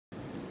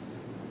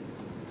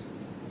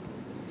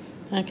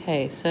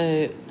Okay,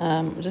 so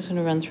I'm just going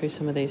to run through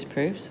some of these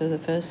proofs. So the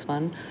first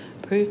one,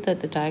 prove that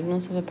the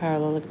diagonals of a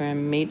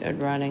parallelogram meet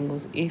at right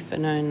angles if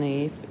and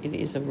only if it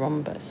is a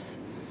rhombus.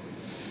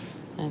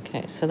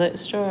 Okay, so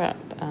let's draw up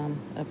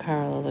a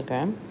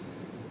parallelogram.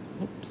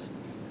 Oops.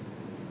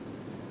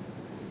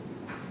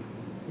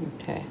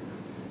 Okay.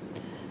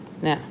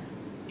 Now,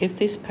 if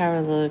this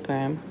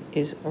parallelogram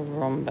is a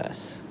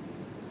rhombus,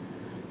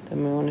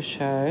 then we want to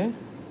show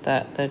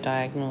that the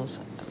diagonals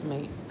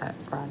meet at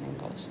right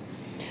angles.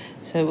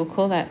 So we'll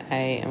call that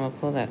A and we'll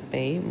call that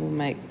B. We'll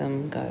make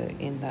them go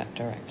in that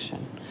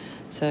direction.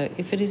 So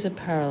if it is a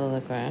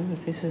parallelogram,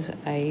 if this is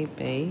A,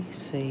 B,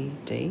 C,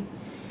 D,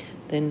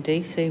 then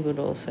DC would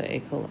also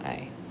equal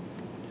A.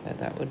 So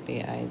that would be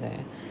A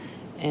there.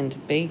 And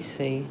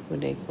BC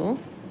would equal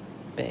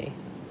B.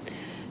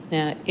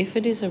 Now, if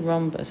it is a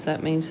rhombus,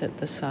 that means that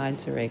the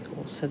sides are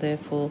equal. So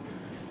therefore,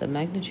 the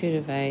magnitude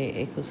of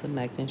A equals the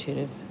magnitude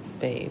of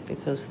B,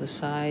 because the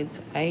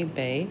sides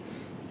AB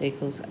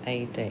equals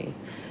AD.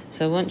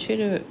 So I want you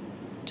to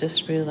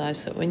just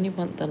realise that when you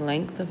want the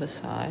length of a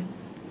side,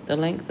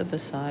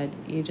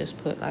 you just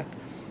put like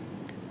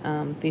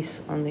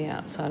this on the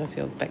outside of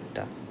your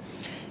vector.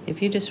 If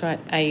you just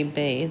write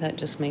AB, that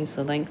just means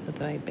the length of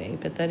the AB,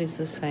 but that is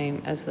the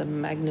same as the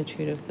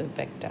magnitude of the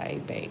vector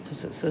AB,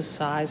 because it's the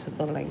size of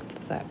the length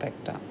of that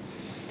vector.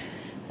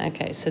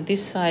 Okay, so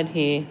this side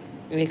here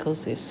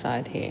equals this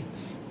side here.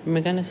 And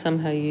we're going to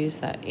somehow use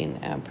that in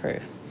our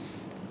proof.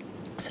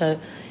 So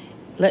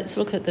let's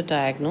look at the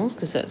diagonals,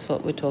 because that's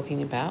what we're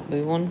talking about.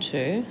 We want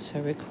to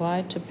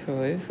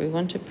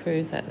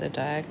prove that the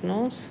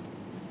diagonals,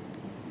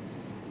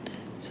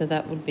 so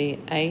that would be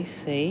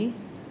AC,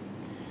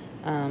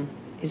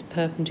 is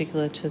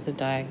perpendicular to the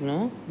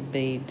diagonal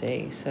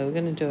BD. So we're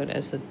going to do it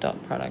as the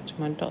dot product.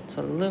 My dot's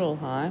a little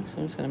high, so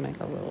I'm just going to make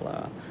it a little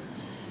lower.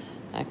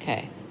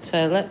 Okay,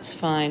 so let's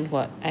find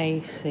what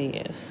AC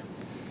is.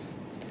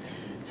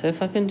 So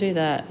if I can do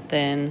that,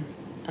 then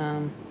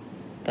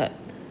that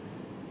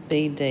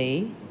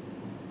BD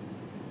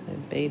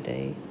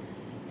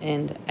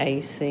and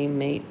AC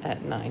meet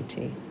at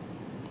 90.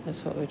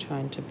 That's what we're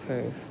trying to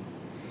prove.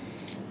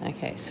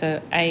 Okay,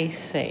 so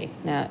AC.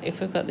 Now,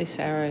 if we've got this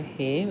arrow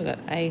here, we've got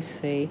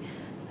AC,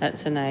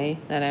 that's an A,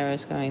 that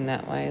arrow's going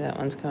that way, that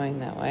one's going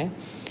that way.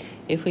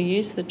 If we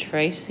use the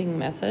tracing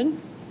method,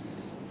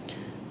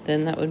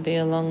 then that would be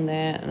along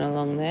there and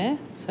along there.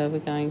 So we're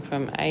going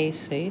from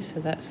AC, so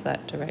that's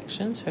that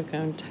direction. So we're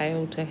going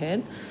tail to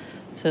head.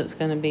 So it's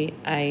going to be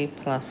A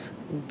plus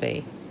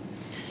B.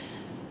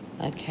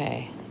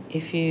 Okay,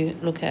 if you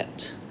look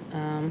at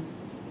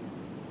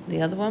the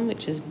other one,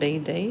 which is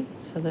BD,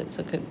 so let's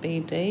look at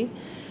BD.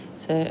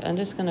 So I'm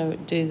just going to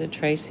do the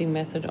tracing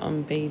method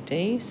on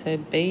BD. So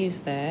B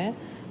is there,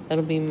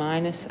 that'll be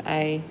minus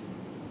A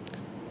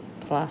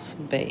plus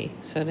B.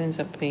 So it ends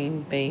up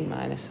being B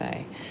minus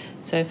A.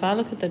 So if I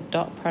look at the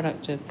dot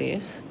product of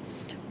this,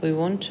 if we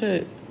want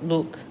to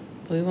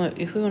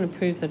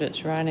prove that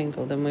it's right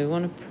angle, then we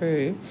want to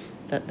prove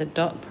that the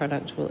dot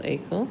product will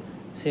equal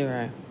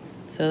 0.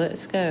 So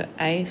let's go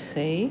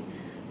AC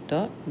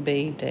dot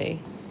BD.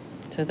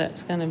 So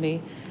that's going to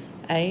be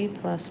A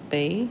plus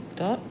B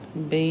dot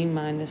B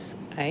minus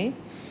A.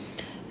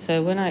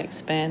 So when I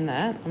expand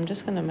that, I'm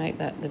just going to make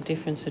that the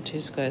difference of two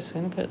squares. So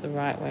I'm going to put it the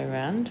right way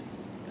around,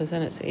 because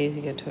then it's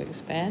easier to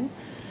expand.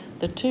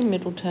 The two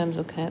middle terms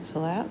will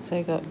cancel out. So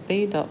you've got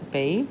B dot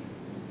B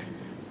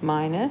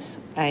minus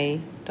A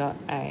dot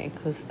A,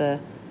 because the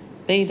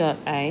B dot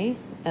A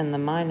and the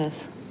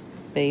minus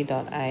B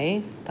dot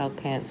A, they'll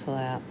cancel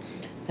out.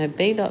 Now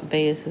B dot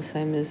B is the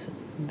same as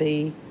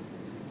B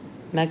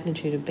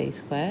magnitude of B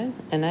squared,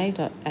 and A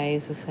dot A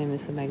is the same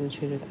as the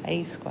magnitude of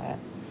A squared.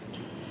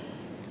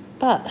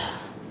 But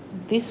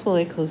this will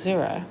equal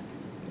 0,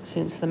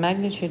 since the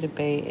magnitude of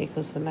B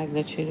equals the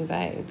magnitude of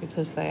A,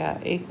 because they are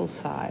equal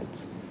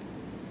sides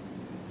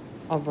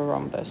of a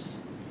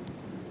rhombus.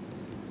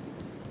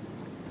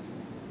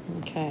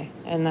 Okay,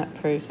 and that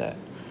proves it.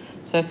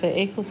 So if they're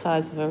equal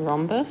sides of a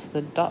rhombus,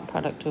 the dot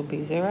product will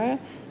be 0.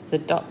 If the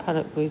dot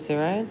product will be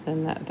 0,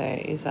 then that there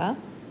is a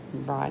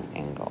right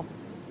angle.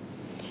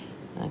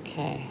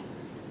 Okay,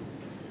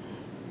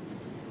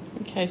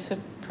 so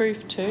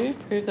proof 2,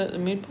 prove that the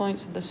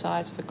midpoints of the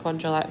sides of a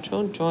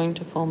quadrilateral join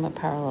to form a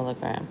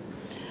parallelogram.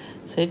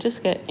 So you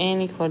just get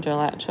any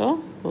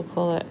quadrilateral, we'll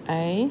call it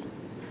A,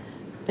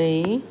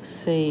 B,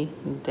 C,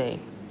 D.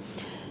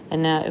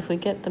 And now if we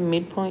get the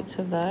midpoints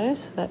of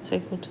those, that's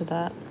equal to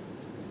that,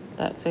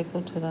 that's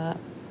equal to that,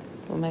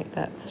 we'll make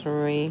that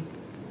 3.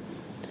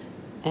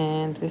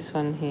 And this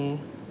one here,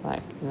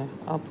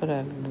 I'll put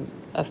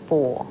a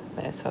 4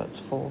 there, so it's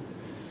 4.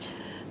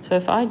 So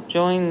if I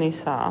join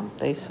this up,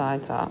 these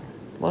sides up,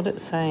 what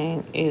it's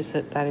saying is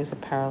that that is a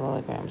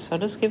parallelogram. So I'll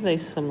just give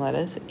these some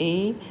letters,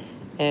 E,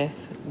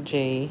 F,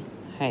 G,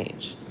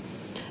 H.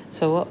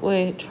 So what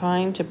we're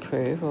trying to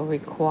prove, or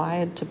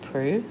required to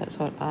prove, that's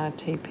what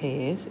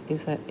RTP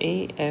is that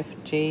E, F,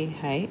 G,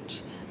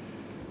 H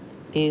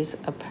is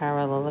a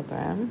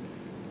parallelogram.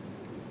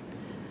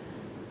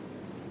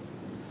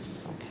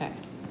 Okay.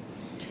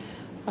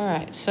 All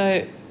right,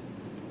 so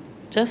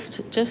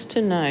just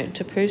to note,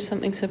 to prove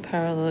something's a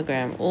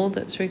parallelogram, all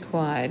that's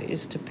required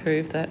is to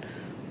prove that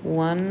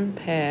one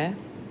pair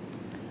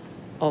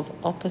of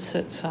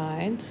opposite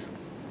sides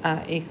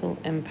are equal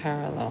and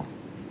parallel.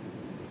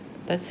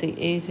 That's the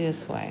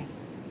easiest way,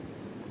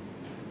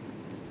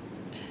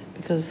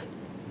 because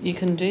you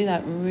can do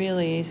that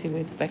really easy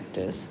with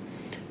vectors,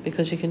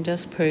 because you can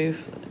just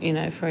prove,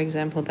 for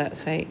example, that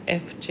say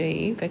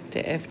FG,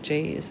 vector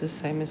FG is the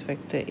same as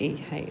vector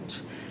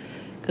EH.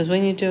 Because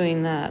when you're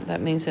doing that, that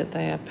means that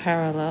they are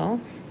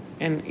parallel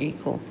and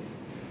equal.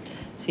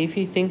 So if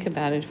you think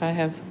about it, if I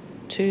have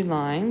two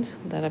lines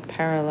that are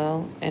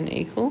parallel and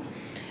equal,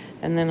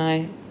 and then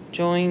I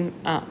join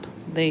up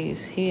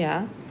these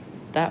here,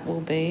 that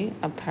will be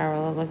a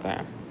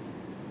parallelogram.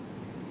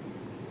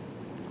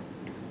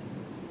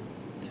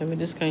 So we're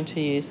just going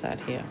to use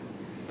that here.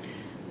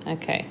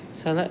 Okay,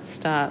 so let's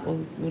start.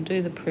 We'll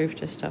do the proof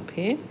just up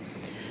here.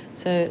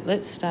 So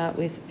let's start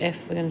with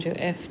F. We're going to do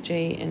F,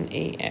 G, and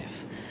E,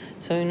 F.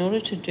 So in order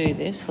to do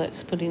this,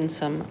 let's put in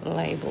some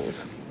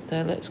labels.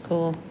 So let's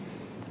call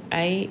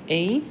A,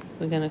 E.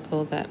 We're going to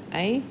call that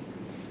A.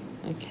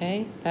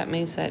 Okay, that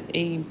means that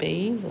EB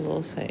will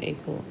also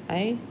equal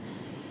A.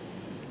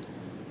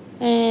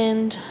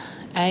 And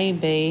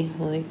AB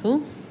will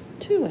equal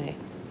 2A.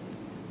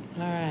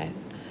 All right.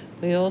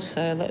 We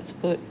also, let's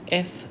put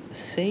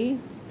FC.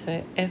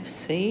 So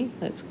FC,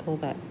 let's call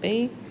that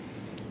B.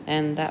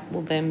 And that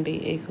will then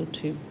be equal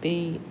to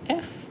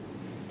BF.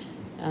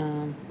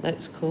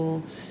 Let's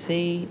call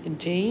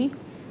CG.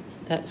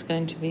 That's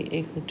going to be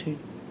equal to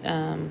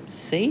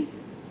C.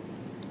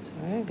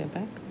 Sorry, I'll go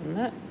back on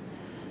that.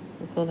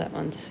 We'll call that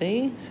one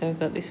C. So we've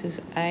got, this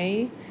is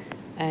A,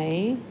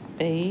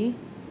 B,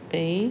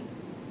 B,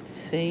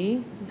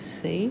 C,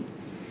 C.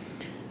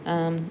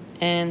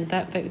 And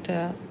that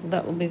vector,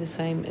 that will be the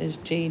same as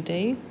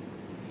GD.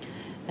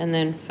 And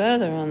then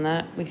further on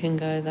that, we can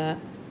go that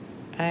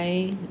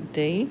AD,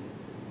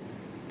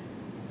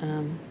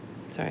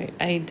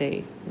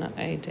 not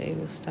AD,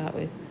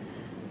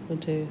 we'll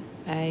do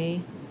AH,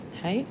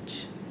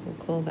 we'll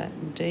call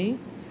that D,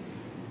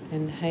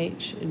 and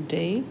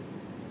HD,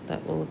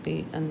 that will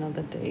be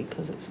another D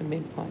because it's a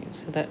midpoint.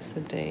 So that's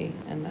the D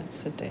and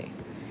that's the D.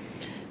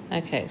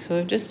 Okay, so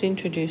we've just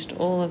introduced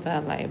all of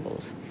our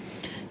labels.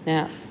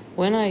 Now,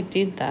 when I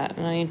did that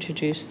and I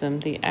introduced them,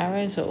 the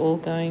arrows are all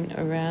going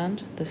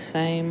around the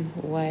same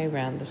way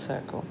around the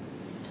circle.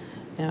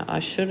 Now, I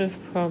should have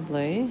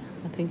probably,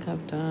 I think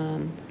I've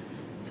done,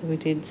 so we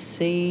did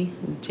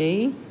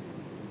CG.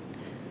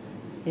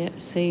 Yeah,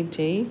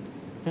 CG.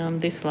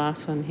 This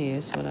last one here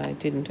is what I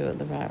didn't do it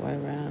the right way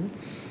around.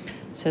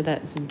 So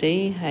that's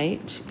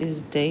DH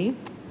is D,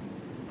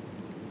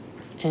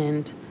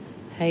 and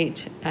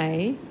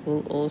HA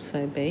will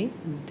also be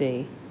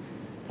D.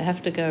 They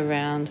have to go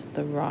around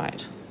the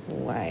right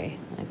way.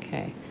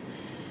 Okay.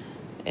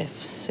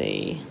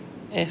 FC,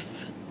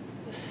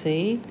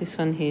 this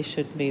one here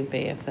should be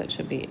BF, that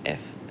should be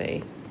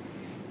FB.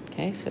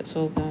 Okay, so it's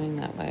all going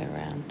that way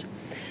around.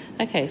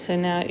 Okay, so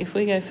now if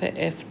we go for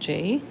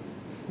FG,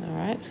 all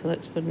right, so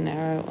let's put an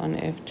arrow on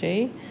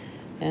FG,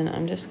 and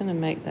I'm just going to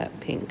make that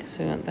pink,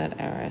 so we want that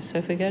arrow. So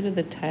if we go to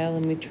the tail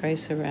and we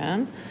trace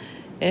around,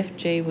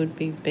 FG would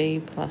be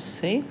B plus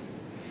C.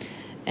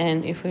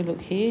 And if we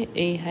look here,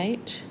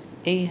 EH,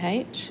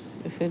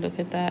 if we look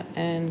at that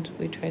and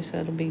we trace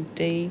that, it'll be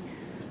D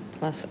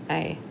plus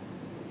A.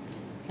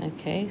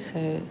 Okay,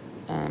 so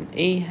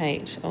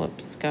EH,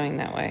 it's going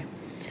that way.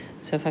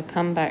 So if I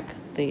come back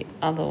the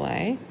other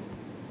way,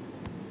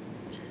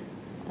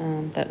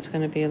 that's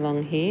going to be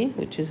along here,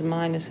 which is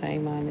minus A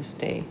minus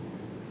D.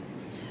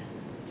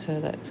 So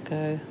let's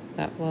go,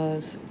 that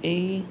was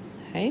EH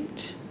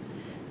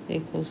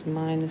equals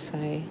minus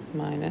A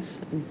minus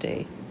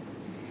D.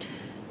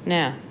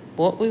 Now,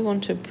 what we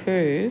want to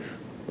prove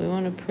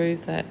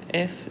that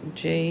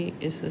FG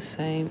is the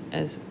same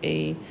as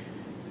EH.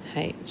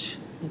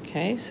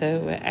 Okay, so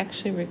we're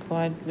actually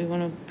required, we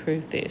want to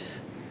prove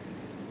this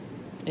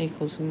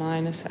equals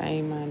minus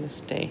A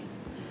minus D.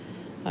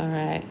 All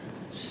right,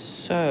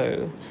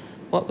 so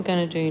what we're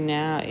going to do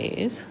now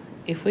is,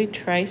 if we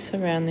trace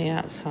around the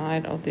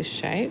outside of this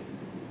shape,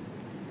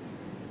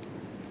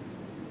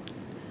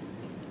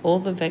 all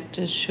the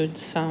vectors should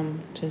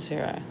sum to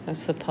 0.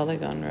 That's the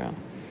polygon rule.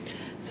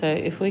 So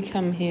if we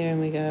come here and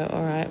we go,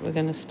 all right, we're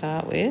going to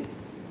start with,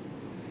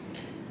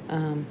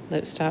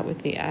 let's start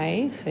with the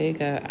A. So you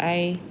go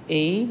A,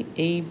 E,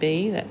 E,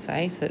 B, that's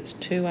A, so that's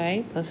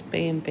 2A plus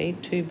B and B,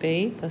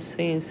 2B plus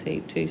C and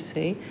C,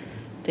 2C,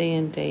 D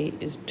and D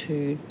is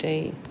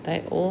 2D.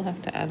 They all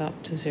have to add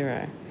up to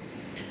 0.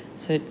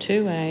 So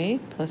 2A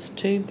plus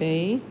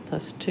 2B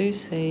plus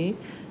 2C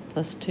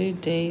plus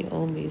 2D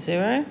all be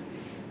 0.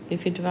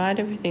 If you divide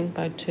everything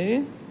by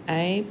 2,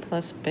 A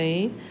plus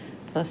B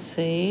plus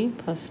C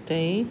plus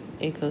D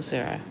equals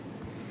 0.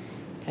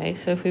 Okay,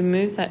 so if we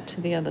move that to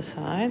the other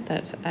side,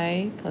 that's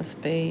A plus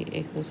B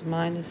equals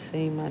minus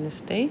C minus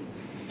D.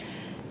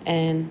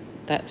 And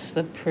that's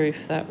the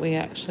proof that we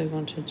actually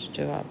wanted to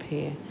do up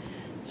here.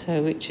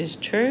 So which is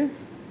true?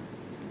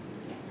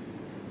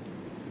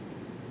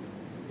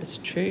 It's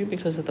true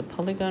because of the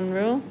polygon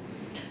rule.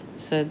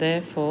 So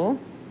therefore,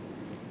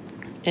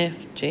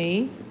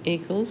 FG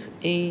equals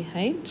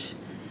EH.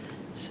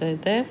 So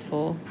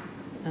therefore,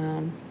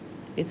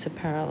 it's a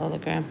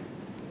parallelogram.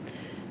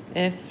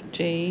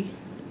 FGEH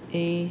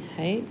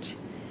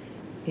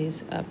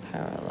is a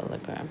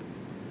parallelogram.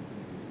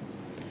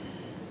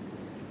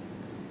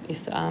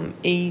 If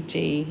EG,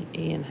 E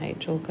and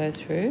H all go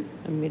through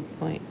a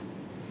midpoint.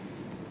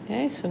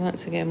 Okay, so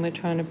once again we're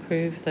trying to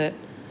prove that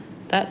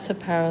that's a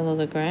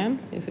parallelogram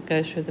if it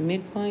goes through the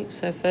midpoint.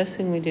 So first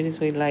thing we did is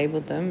we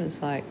labelled them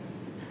as like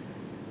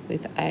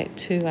with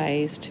two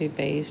A's, two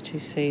B's, two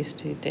C's,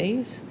 two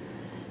D's.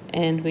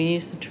 And we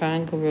used the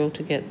triangle rule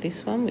to get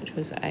this one, which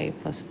was A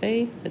plus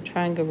B. The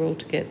triangle rule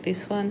to get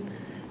this one,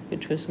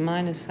 which was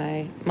this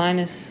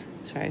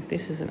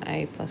is an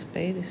A plus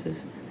B, this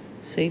is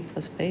C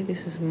plus B,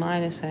 this is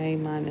minus A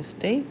minus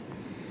D.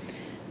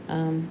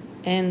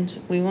 And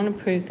we want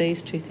to prove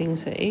these two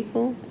things are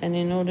equal, and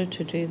in order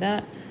to do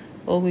that,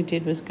 all we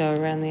did was go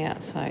around the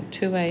outside.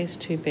 Two A's,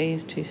 two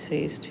B's, two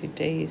C's, two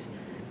D's.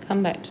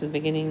 Come back to the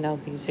beginning, they'll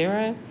be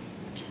 0.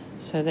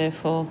 So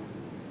therefore,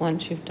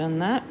 once you've done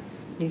that,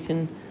 you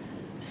can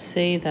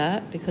see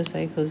that because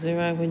they equal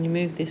 0, when you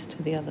move this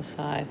to the other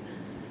side,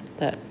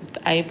 that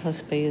A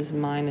plus B is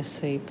minus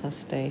C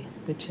plus D,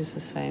 which is the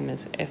same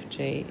as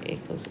FG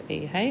equals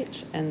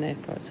EH, and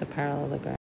therefore it's a parallelogram.